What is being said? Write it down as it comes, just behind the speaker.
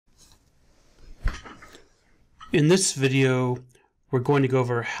In this video, we're going to go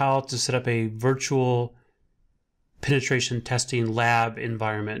over how to set up a virtual penetration testing lab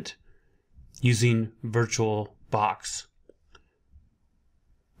environment using VirtualBox.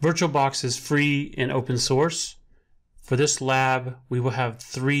 VirtualBox is free and open source. For this lab, we will have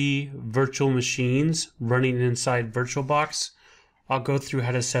 3 virtual machines running inside VirtualBox. I'll go through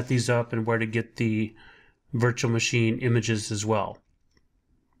how to set these up and where to get the virtual machine images as well.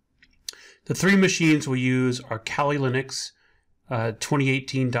 The 3 machines we'll use are Kali Linux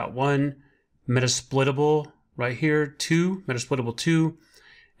 2018.1, Metasploitable right here, Metasploitable 2,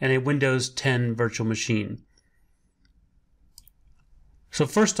 and a Windows 10 virtual machine. So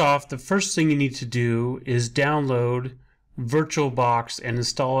first off, the first thing you need to do is download VirtualBox and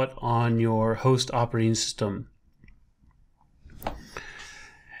install it on your host operating system.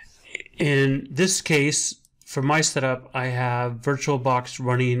 In this case, for my setup, I have VirtualBox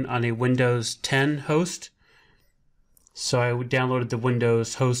running on a Windows 10 host. So I downloaded the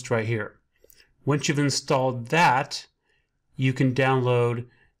Windows host right here. Once you've installed that, you can download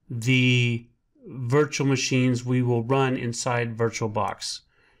the virtual machines we will run inside VirtualBox.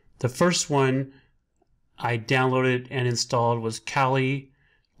 The first one I downloaded and installed was Kali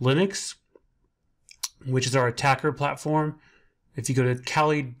Linux, which is our attacker platform. If you go to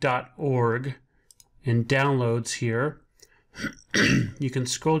kali.org and downloads here, you can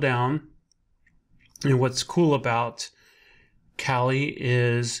scroll down, and what's cool about Kali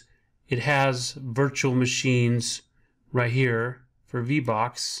is it has virtual machines right here for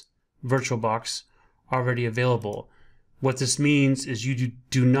VirtualBox already available. What this means is you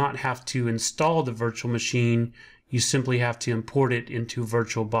do not have to install the virtual machine, you simply have to import it into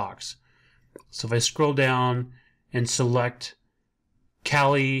VirtualBox. So if I scroll down and select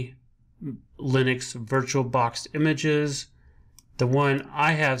Kali Linux VirtualBox images, the one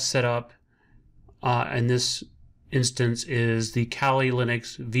I have set up in this instance is the Kali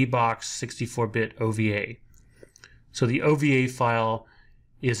Linux VBox 64-bit OVA. So the OVA file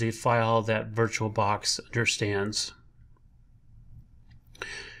is a file that VirtualBox understands.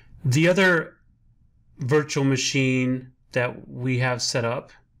 The other virtual machine that we have set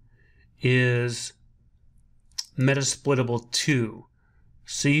up is Metasploitable 2.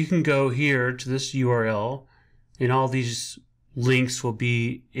 So you can go here to this URL, and all these links will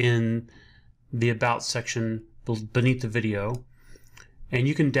be in the About section beneath the video. And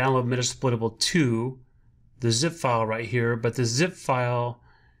you can download Metasploitable 2, the zip file right here, but the zip file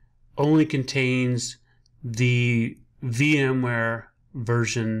only contains the VMware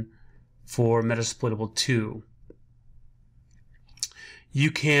version for Metasploitable 2.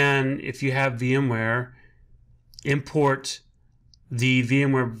 You can, if you have VMware, import the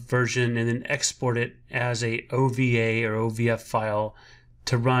VMware version and then export it as a OVA or OVF file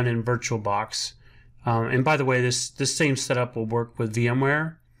to run in VirtualBox. And by the way, this same setup will work with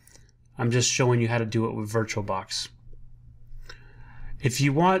VMware. I'm just showing you how to do it with VirtualBox. If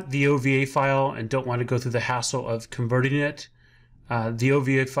you want the OVA file and don't want to go through the hassle of converting it, the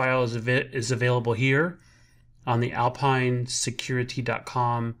OVA file is available here on the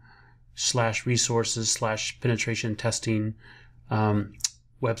alpinesecurity.com/resources/penetration testing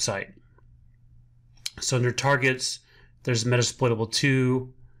website. So under targets, there's Metasploitable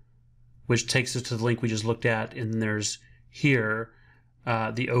 2, which takes us to the link we just looked at, and then there's here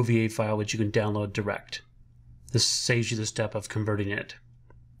the OVA file, which you can download direct. This saves you the step of converting it.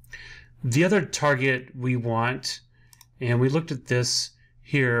 The other target we want, and we looked at this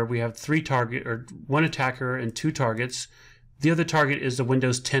here, we have 3 target, or 1 attacker and 2 targets. The other target is the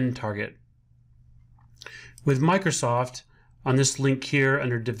Windows 10 target. With Microsoft, on this link here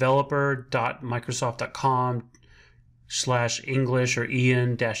under developer.microsoft.com/English or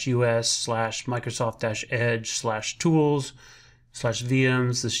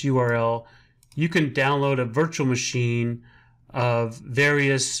en-us/microsoft-edge/tools/VMs, this URL, you can download a virtual machine of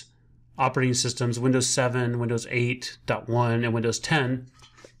various operating systems, Windows 7, Windows 8.1, and Windows 10,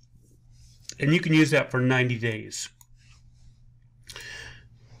 and you can use that for 90 days.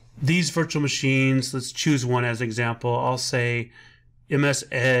 These virtual machines, let's choose one as an example. I'll say MS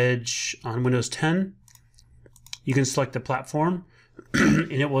Edge on Windows 10. You can select the platform,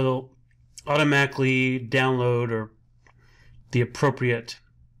 and it will automatically download or the appropriate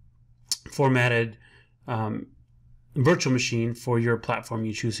formatted virtual machine for your platform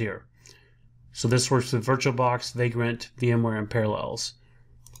you choose here. So this works with VirtualBox, Vagrant, VMware, and Parallels.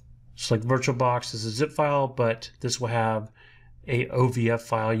 Select VirtualBox as a zip file, but this will have a OVF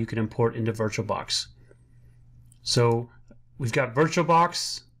file you can import into VirtualBox. So we've got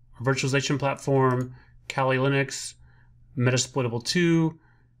VirtualBox, our virtualization platform, Kali Linux, Metasploitable 2,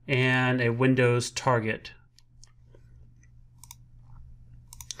 and a Windows target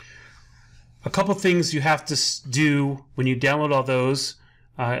A couple things you have to do when you download all those.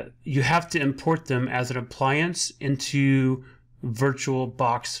 You have to import them as an appliance into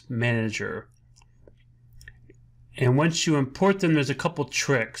VirtualBox Manager. And once you import them, there's a couple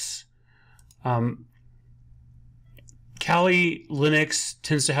tricks. Kali Linux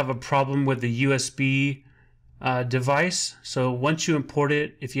tends to have a problem with the USB device. So once you import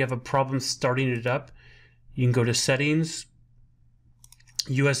it, if you have a problem starting it up, you can go to Settings,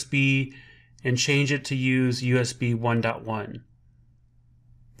 USB, and change it to use USB 1.1.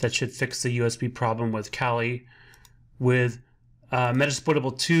 That should fix the USB problem with Kali. With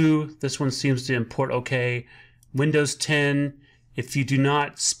Metasploitable 2, this one seems to import okay. Windows 10, if you do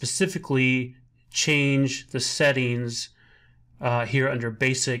not specifically change the settings here under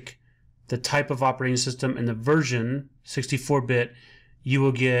Basic, the type of operating system and the version, 64-bit, you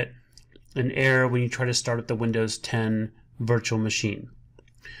will get an error when you try to start up the Windows 10 virtual machine.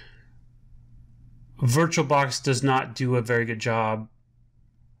 VirtualBox does not do a very good job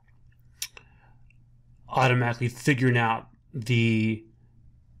automatically figuring out the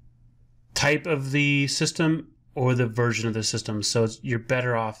type of the system or the version of the system, so you're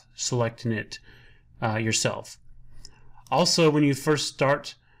better off selecting it yourself. Also, when you first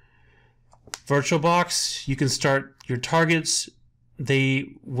start VirtualBox, you can start your targets.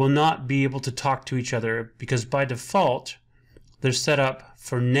 They will not be able to talk to each other because by default they're set up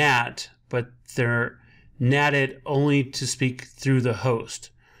for NAT, but they're NATed only to speak through the host.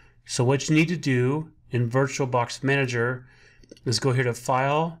 So what you need to do in VirtualBox Manager is go here to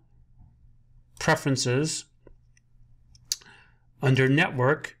File, Preferences. Under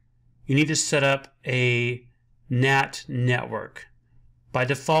Network, you need to set up a Nat Network. By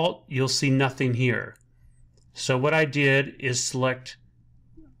default, you'll see nothing here. So what I did is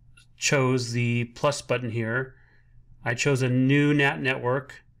chose the plus button here. I chose a new Nat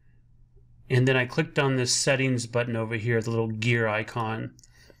Network, and then I clicked on this Settings button over here, the little gear icon.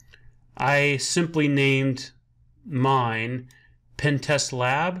 I simply named mine Pentest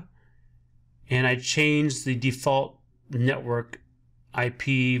Lab, and I changed the default network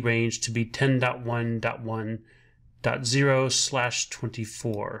IP range to be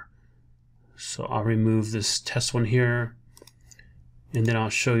 10.1.1.0/24. So I'll remove this test one here, and then I'll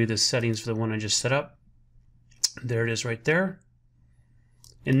show you the settings for the one I just set up. There it is right there.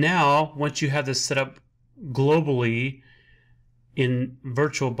 And now, once you have this set up globally in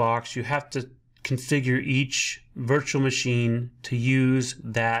VirtualBox, you have to configure each virtual machine to use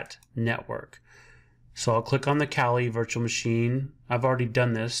that network. So I'll click on the Kali virtual machine. I've already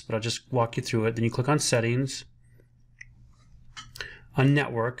done this, but I'll just walk you through it. Then you click on Settings, on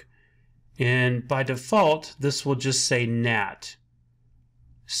Network, and by default, this will just say NAT.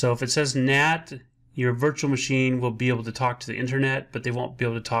 So if it says NAT, your virtual machine will be able to talk to the internet, but they won't be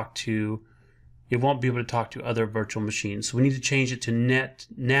able to talk to other virtual machines. So we need to change it to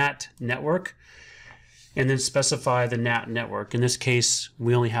Nat Network and then specify the Nat Network. In this case,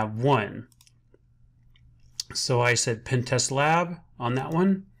 we only have one. So I said Pentest Lab on that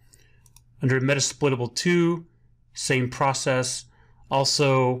one. Under Metasploitable 2, same process.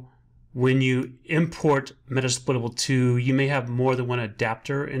 Also, when you import Metasploitable 2, you may have more than one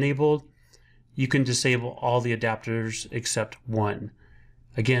adapter enabled. You can disable all the adapters except one.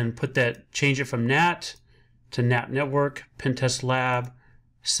 Again, change it from NAT to Nat Network, Pentest Lab,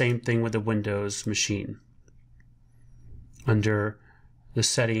 same thing with the Windows machine. Under the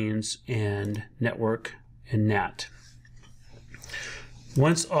Settings and Network and NAT.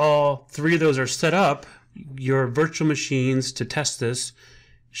 Once all three of those are set up, your virtual machines to test this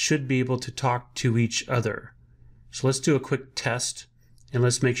should be able to talk to each other. So let's do a quick test, and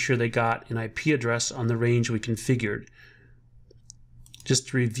let's make sure they got an IP address on the range we configured. Just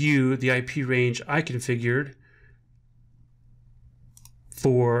to review, the IP range I configured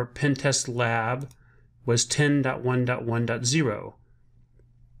for Pentest Lab was 10.1.1.0,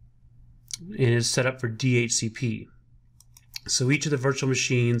 and it's set up for DHCP. So each of the virtual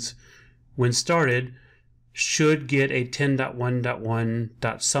machines, when started, should get a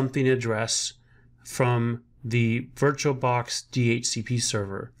 10.1.1.something address from the VirtualBox DHCP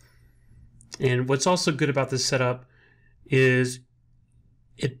server. And what's also good about this setup is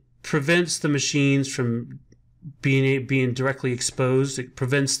it prevents the machines from being directly exposed. It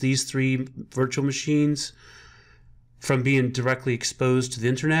prevents these three virtual machines from being directly exposed to the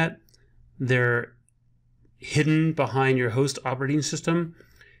internet. They're hidden behind your host operating system,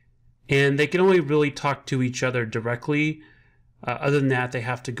 and they can only really talk to each other directly. Other than that, they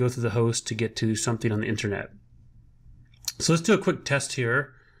have to go through the host to get to something on the internet. So let's do a quick test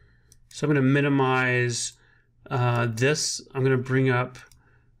here. So I'm going to minimize this. I'm going to bring up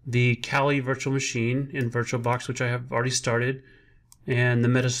the Kali virtual machine in VirtualBox, which I have already started, and the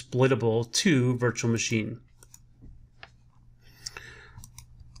Metasploitable 2 virtual machine.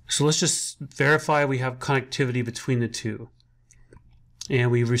 So let's just verify we have connectivity between the two.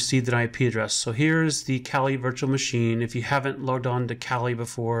 And we received an IP address. So here's the Kali virtual machine. If you haven't logged on to Kali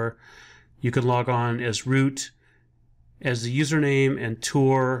before, you can log on as root as the username and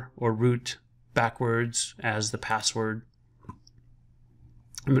tour or root backwards as the password.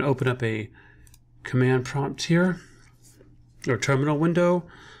 I'm going to open up a command prompt here, or terminal window.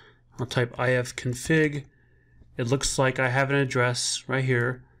 I'll type ifconfig. It looks like I have an address right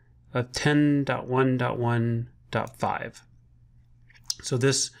here of 10.1.1.5. So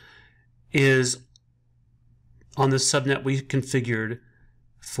this is on the subnet we configured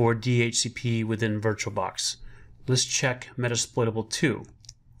for DHCP within VirtualBox. Let's check Metasploitable 2.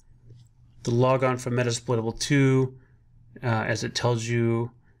 The logon for Metasploitable 2, as it tells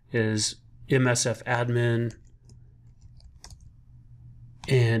you, is msfadmin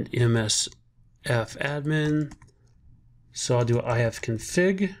and msfadmin. So I'll do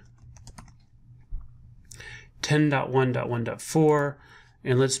ifconfig 10.1.1.4,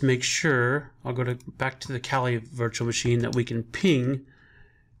 and let's make sure, I'll go back to the Kali virtual machine, that we can ping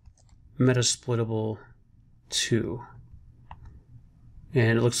Metasploitable 2.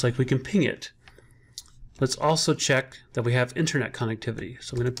 And it looks like we can ping it. Let's also check that we have internet connectivity.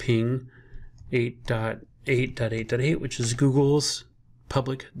 So I'm going to ping 8.8.8.8, which is Google's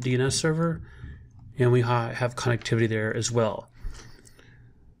public DNS server, and we have connectivity there as well.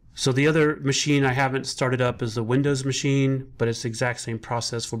 So the other machine I haven't started up is the Windows machine, but it's the exact same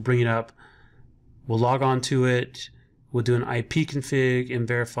process. We'll bring it up, we'll log on to it, we'll do an IP config and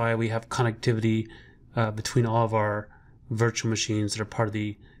verify we have connectivity between all of our virtual machines that are part of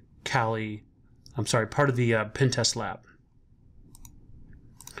the Pentest lab.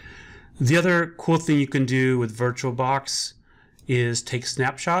 The other cool thing you can do with VirtualBox is take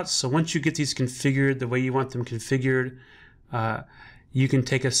snapshots. So once you get these configured the way you want them configured, you can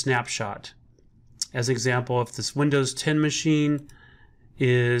take a snapshot. As an example, if this Windows 10 machine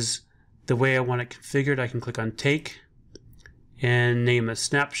is the way I want it configured, I can click on Take and name a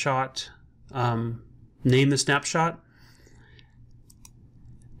snapshot, name the snapshot,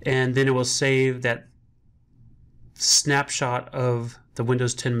 and then it will save that snapshot of the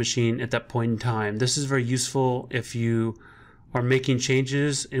Windows 10 machine at that point in time. This is very useful if you are making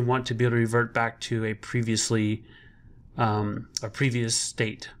changes and want to be able to revert back to a previous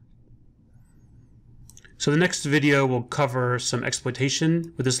state. So the next video will cover some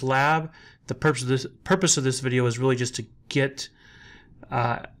exploitation with this lab. The purpose of this video is really just to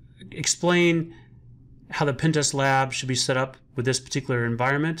explain how the Pentest lab should be set up with this particular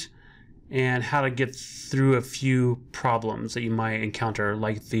environment, and how to get through a few problems that you might encounter,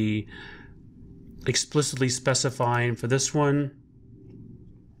 like the explicitly specifying for this one,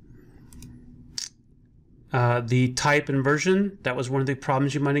 the type and version. That was one of the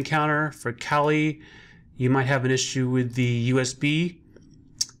problems you might encounter. For Kali, you might have an issue with the USB,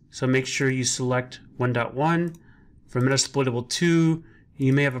 so make sure you select 1.1. For Metasploitable 2,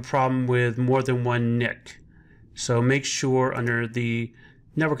 you may have a problem with more than one NIC. So make sure under the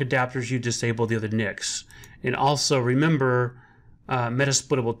network adapters you disable the other NICs. And also remember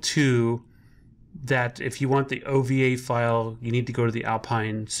Metasploitable 2, that if you want the OVA file, you need to go to the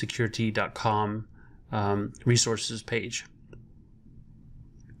alpinesecurity.com resources page.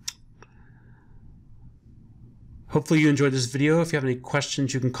 Hopefully you enjoyed this video. If you have any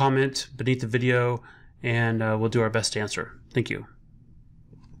questions, you can comment beneath the video, and we'll do our best to answer. Thank you.